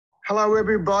Hello,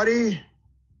 everybody,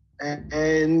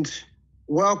 and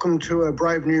welcome to a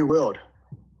brave new world.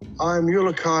 I'm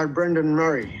ULUKI Brendan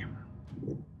Murray,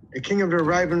 a king of the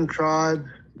Raven tribe,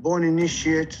 born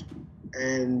initiate,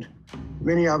 and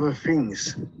many other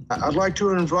things. I'd like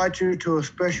to invite you to a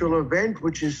special event,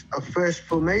 which is a first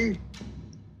for me,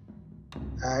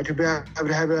 to be able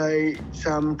to have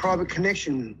some private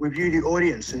connection with you, the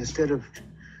audience, instead of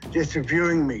just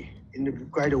viewing me in the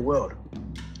greater world.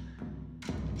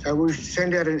 So we'll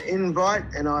send out an invite,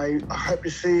 and I hope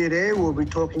to see you there. We'll be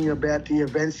talking about the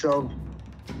events of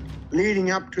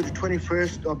leading up to the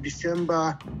 21st of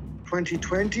December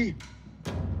 2020.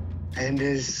 And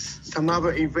there's some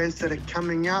other events that are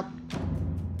coming up,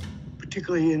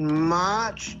 particularly in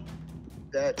March,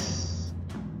 that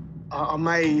I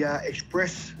may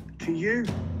express to you.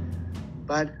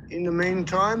 But in the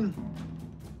meantime,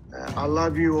 I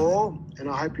love you all, and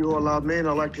I hope you all love me, and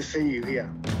I'd like to see you here.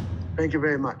 Thank you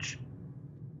very much.